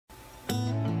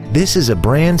This is a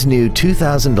brand new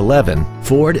 2011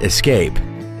 Ford Escape.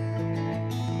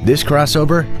 This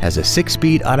crossover has a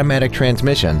 6-speed automatic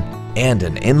transmission and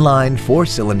an inline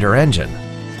 4-cylinder engine.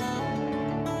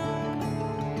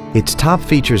 Its top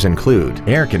features include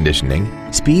air conditioning,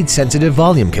 speed-sensitive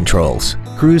volume controls,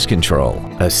 cruise control,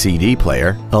 a CD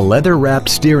player, a leather-wrapped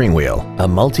steering wheel, a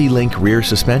multi-link rear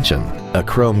suspension, a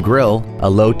chrome grille, a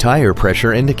low tire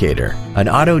pressure indicator, an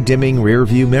auto-dimming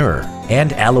rear-view mirror,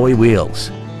 and alloy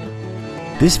wheels.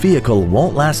 This vehicle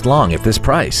won't last long at this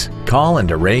price. Call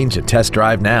and arrange a test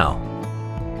drive now.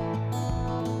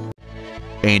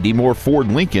 Andy Mohr Ford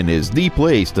Lincoln is the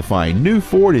place to find new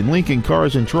Ford and Lincoln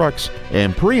cars and trucks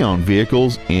and pre-owned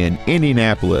vehicles in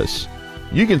Indianapolis.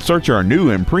 You can search our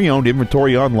new and pre-owned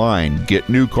inventory online, get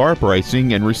new car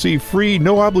pricing, and receive free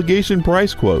no-obligation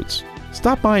price quotes.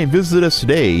 Stop by and visit us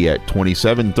today at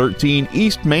 2713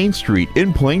 East Main Street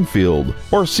in Plainfield,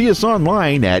 or see us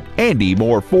online at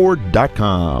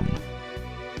andymohrford.com.